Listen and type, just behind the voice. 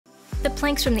The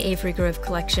planks from the Avery Grove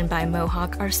collection by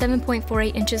Mohawk are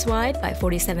 7.48 inches wide by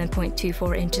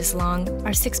 47.24 inches long,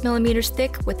 are 6 millimeters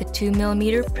thick with a 2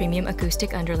 millimeter premium acoustic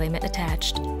underlayment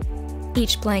attached.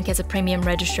 Each plank has a premium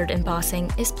registered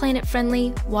embossing, is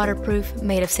planet-friendly, waterproof,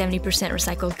 made of 70%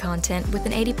 recycled content with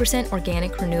an 80%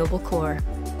 organic renewable core.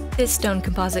 This stone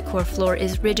composite core floor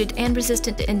is rigid and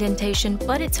resistant to indentation,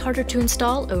 but it's harder to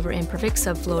install over imperfect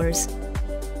subfloors.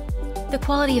 The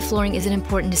quality of flooring is an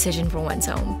important decision for one's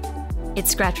home.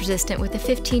 It's scratch-resistant with a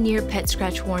 15-year pet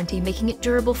scratch warranty, making it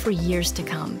durable for years to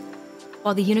come,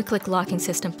 while the Uniclick locking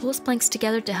system pulls planks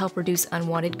together to help reduce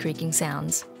unwanted creaking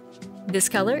sounds. This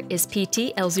color is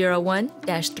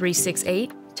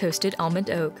PT-L01-368 Toasted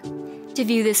Almond Oak. To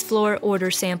view this floor, order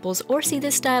samples, or see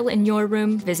this style in your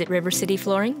room, visit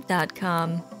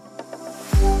rivercityflooring.com.